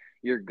year,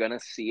 you're going to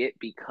see it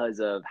because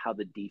of how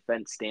the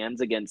defense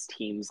stands against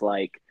teams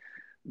like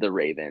the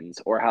Ravens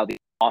or how the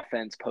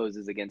offense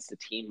poses against a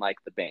team like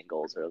the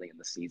Bengals early in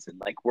the season.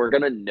 Like, we're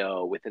going to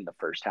know within the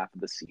first half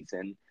of the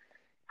season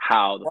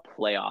how the I would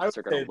playoffs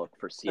are going say, to look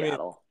for I mean,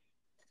 Seattle.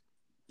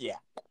 yeah.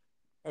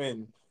 I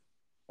mean,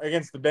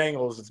 against the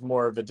Bengals, it's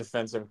more of a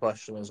defensive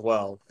question as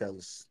well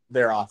because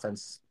their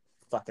offense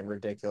fucking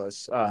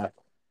ridiculous. But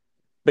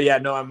yeah,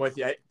 no, I'm with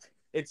you.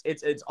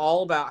 It's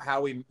all about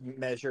how we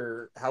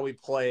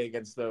play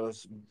against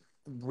those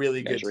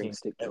really good Measuring teams.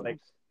 stick Like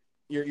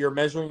games. you're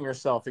measuring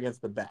yourself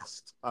against the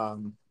best.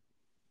 And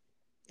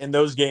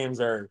those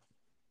games are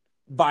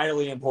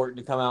vitally important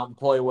to come out and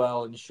play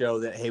well and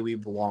show that hey, we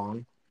belong.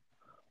 It's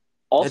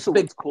Also, a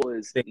big what's cool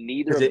is thing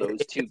neither because of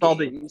those two it's all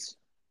the games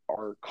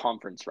are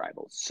conference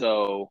rivals.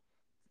 So,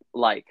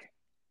 like,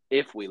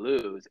 if we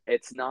lose,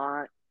 it's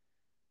not,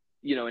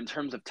 in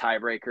terms of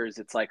tiebreakers,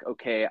 it's like,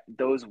 okay,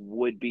 those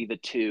would be the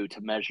two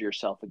to measure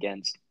yourself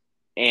against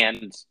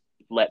and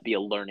let be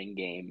a learning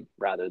game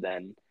rather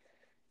than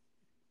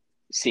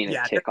seeing it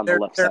yeah tick on the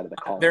left side of the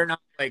they're column. not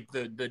like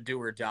the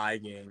do or die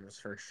games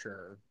for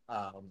sure.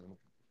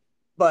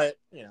 But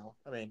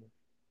I mean,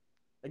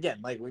 again,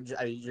 like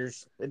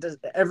it does.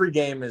 Every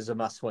game is a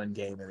must-win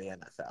game in the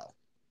NFL.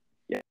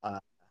 Yeah.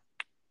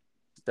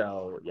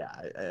 So yeah,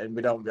 and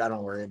I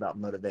don't worry about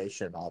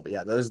motivation at all. But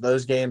yeah,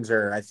 those games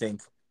are, I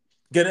think,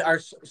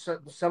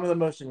 some of the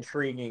most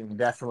intriguing,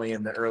 definitely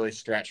in the early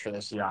stretch for the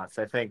Seahawks.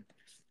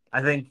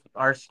 I think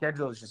our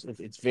schedule is just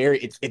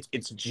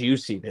it's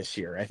juicy this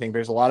year. I think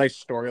there's a lot of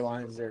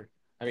storylines there.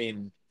 I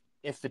mean,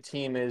 if the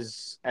team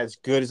is as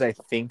good as I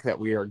think that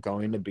we are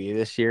going to be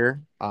this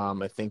year,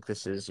 I think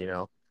this is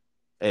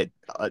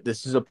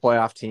this is a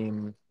playoff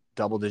team,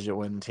 double digit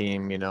win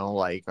team.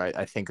 Like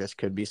I think this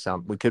could be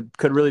we could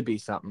really be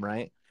something,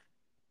 right?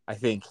 I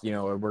think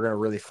we're gonna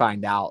really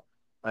find out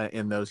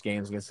in those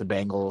games against the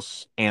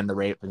Bengals and the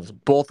Ravens,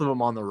 both of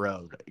them on the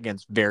road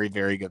against very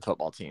very good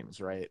football teams,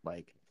 right?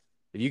 Like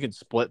if you can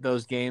split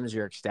those games,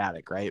 you're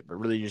ecstatic, right? But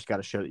really, you just got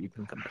to show that you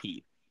can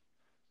compete.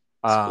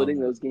 Splitting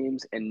those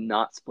games and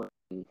not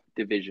splitting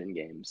division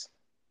games.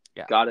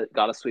 Yeah.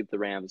 Gotta sweep the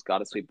Rams,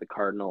 gotta sweep the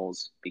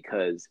Cardinals,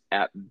 because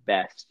at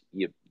best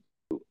you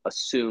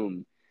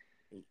assume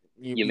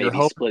you You're maybe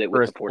hoping split it for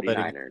with a the splitting.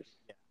 49ers.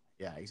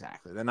 Yeah,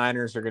 exactly. The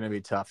Niners are going to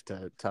be tough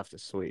to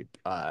sweep.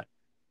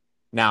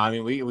 Now, I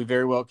mean, we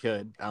very well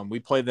could. We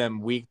play them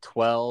week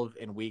 12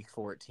 and week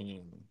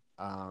 14.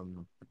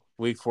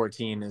 Week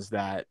 14 is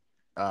that,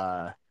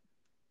 or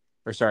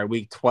sorry,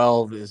 week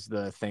 12 is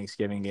the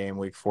Thanksgiving game.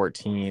 Week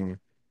 14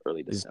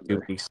 Early is 2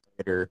 December. weeks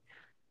later.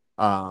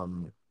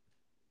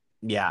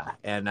 Yeah,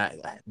 and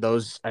I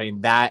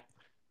mean that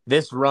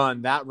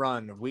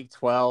run of week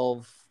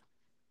 12.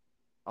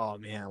 Oh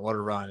man, what a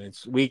run!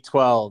 It's week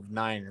 12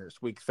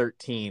 Niners, week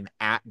 13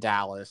 at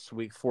Dallas,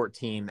 week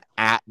 14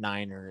 at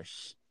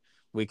Niners,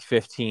 week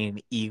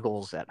 15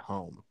 Eagles at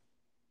home.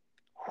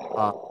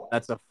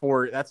 That's a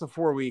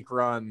 4-week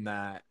run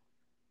that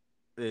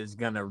is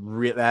gonna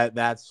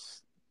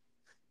that's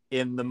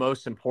in the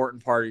most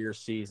important part of your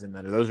season.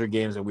 That those are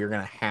games that we're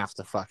gonna have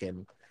to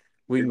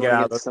we You're can get going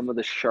out of against some of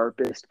the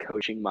sharpest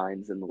coaching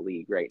minds in the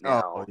league right Oh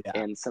now, yeah,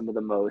 and some of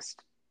the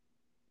most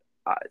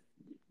uh,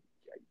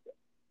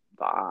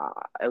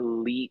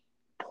 elite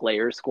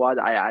player squad.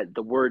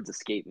 The words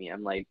escape me.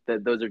 I'm like,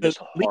 those are just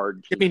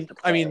hard teams to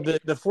I mean play.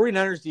 the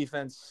 49ers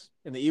defense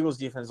and the Eagles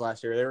defense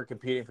last year, they were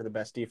competing for the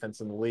best defense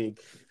in the league,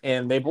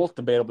 and they both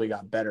debatably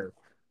got better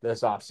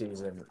this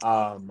offseason.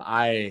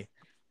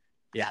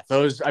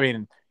 Those, I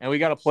mean, and we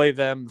got to play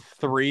them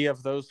 3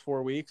 of those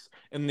 4 weeks.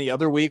 And the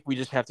other week, we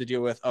just have to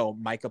deal with,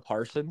 Micah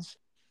Parsons.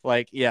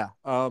 Like, yeah,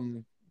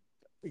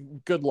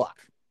 good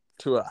luck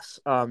to us.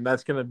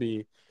 That's going to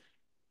be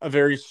a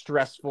very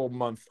stressful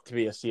month to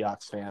be a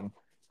Seahawks fan.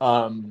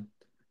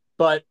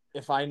 But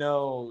if I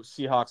know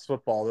Seahawks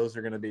football, those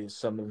are going to be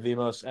some of the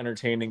most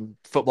entertaining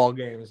football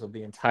games of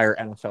the entire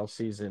NFL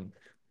season,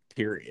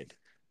 period.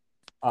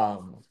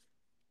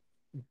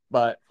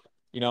 But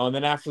and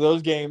then after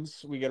those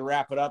games, we got to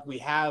wrap it up. We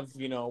have,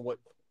 what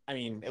I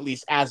mean, at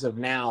least as of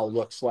now,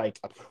 looks like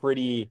a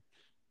pretty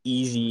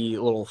easy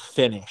little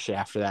finish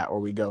after that, where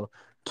we go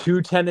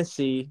to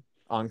Tennessee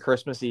on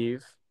Christmas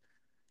Eve.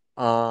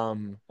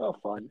 Fun.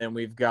 And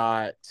we've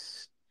got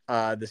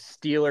the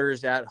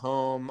Steelers at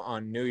home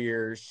on New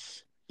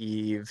Year's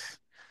Eve,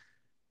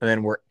 and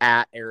then we're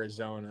at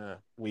Arizona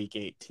week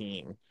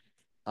 18.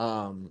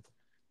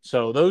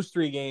 So those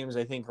 3 games,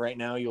 I think right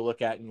now you'll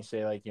look at and you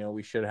say, like,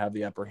 we should have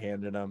the upper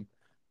hand in them.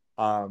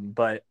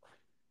 But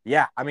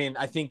yeah, I mean,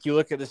 I think you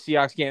look at the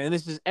Seahawks game, and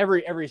this is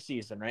every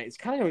season, right? It's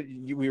kind of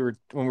when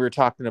we were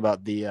talking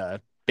about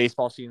the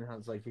baseball season. I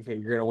was like, okay,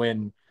 you're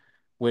gonna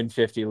win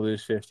 50,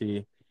 lose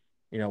 50.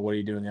 What are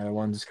you doing the other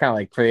ones? It's kind of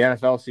like for the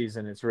NFL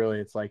season. It's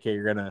like, hey,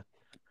 you're gonna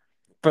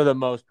for the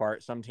most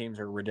part. Some teams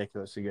are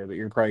ridiculously good, but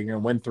you're probably going to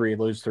win 3,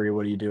 lose 3.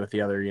 What do you do with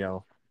the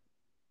other,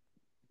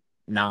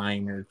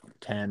 9 or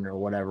 10 or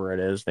whatever it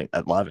is? I think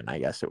 11, I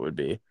guess it would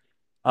be.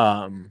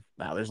 Now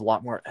there's a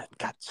lot more.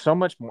 God, so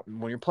much more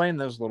when you're playing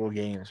those little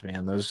games,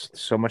 man. Those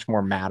so much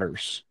more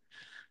matters.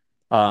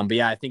 But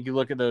yeah, I think you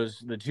look at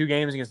the 2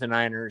 games against the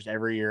Niners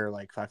every year,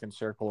 like fucking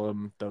circle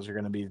them. Those are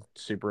going to be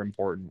super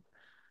important.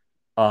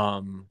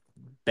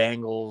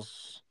 Bengals,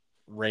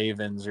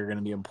 Ravens are going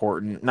to be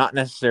important, not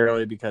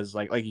necessarily because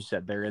like you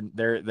said,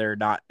 they're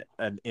not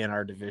in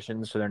our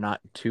division, so they're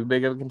not too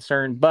big of a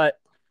concern. But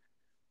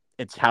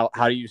it's how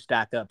do you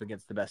stack up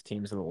against the best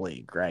teams in the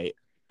league, right?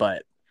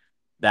 But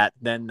that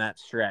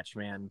stretch,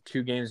 man,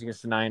 2 games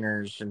against the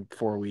Niners in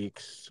 4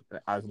 weeks,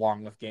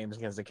 along with games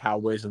against the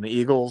Cowboys and the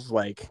Eagles,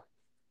 like.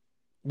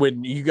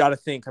 When you got to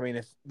think, I mean,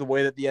 if the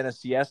way that the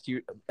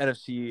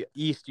NFC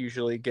East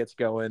usually gets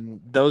going,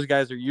 those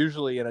guys are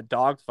usually in a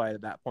dogfight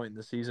at that point in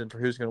the season for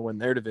who's going to win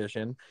their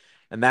division,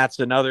 and that's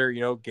another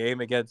game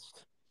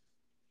against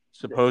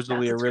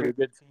supposedly a really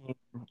good team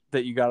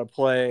that you got to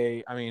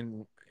play. I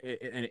mean,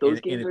 those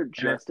games are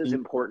just as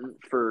important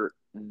for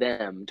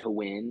them to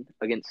win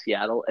against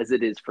Seattle as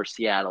it is for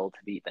Seattle to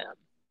beat them.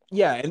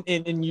 Yeah,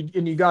 and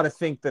you got to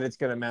think that it's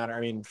going to matter. I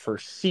mean, for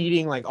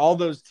seeding, like all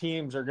those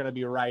teams are going to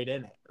be right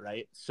in it,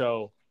 right?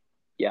 So,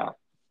 yeah,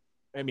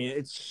 I mean,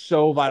 it's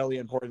so vitally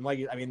important.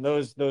 Like, I mean,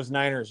 those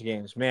Niners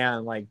games,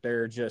 man, like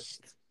they're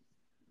just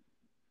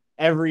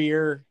every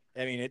year.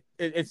 I mean,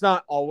 it's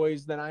not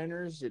always the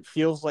Niners. It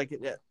feels like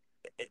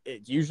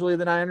it's usually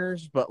the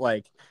Niners, but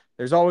like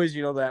there's always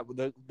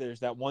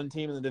there's that one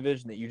team in the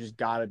division that you just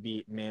got to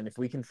beat, man. If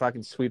we can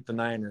fucking sweep the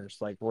Niners,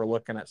 like we're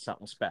looking at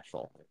something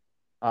special.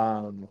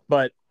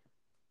 But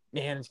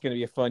man, it's going to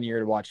be a fun year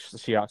to watch the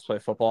Seahawks play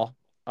football.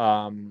 It's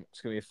going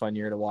to be a fun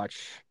year to watch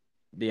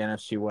the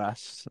NFC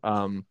West.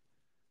 I'm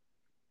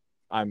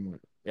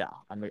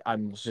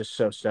just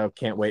so stoked.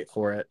 Can't wait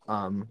for it.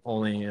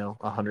 Only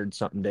 100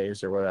 something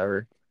days or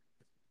whatever.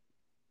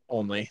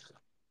 Only.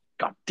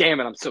 God damn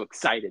it! I'm so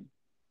excited.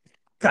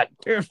 God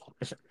damn.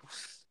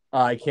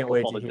 I can't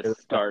wait to hear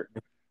start.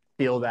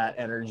 Feel that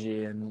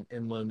energy in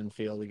Lemon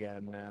Field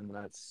again, man.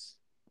 There's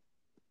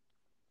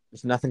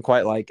nothing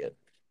quite like it.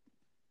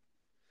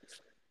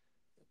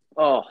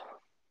 Oh,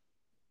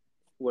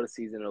 what a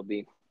season it'll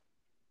be.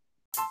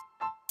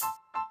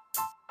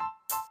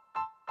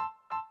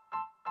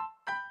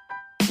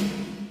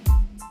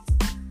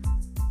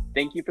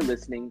 Thank you for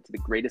listening to the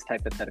greatest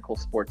hypothetical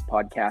sports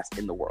podcast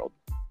in the world.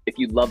 If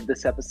you loved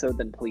this episode,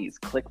 then please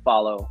click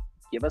follow,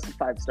 give us a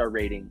 5-star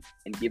rating,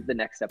 and give the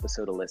next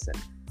episode a listen.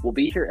 We'll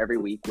be here every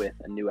week with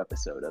a new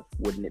episode of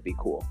Wouldn't It Be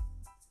Cool?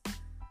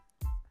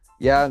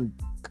 Yeah, and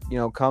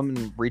come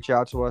and reach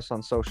out to us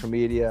on social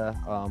media.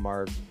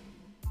 Our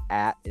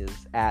 @ is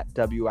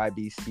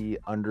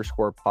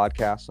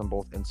 @WIBC_podcast on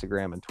both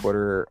Instagram and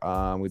Twitter.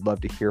 We'd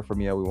love to hear from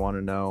you. We want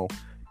to know,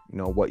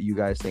 what you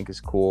guys think is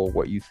cool,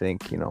 what you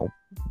think,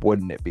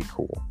 wouldn't it be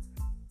cool?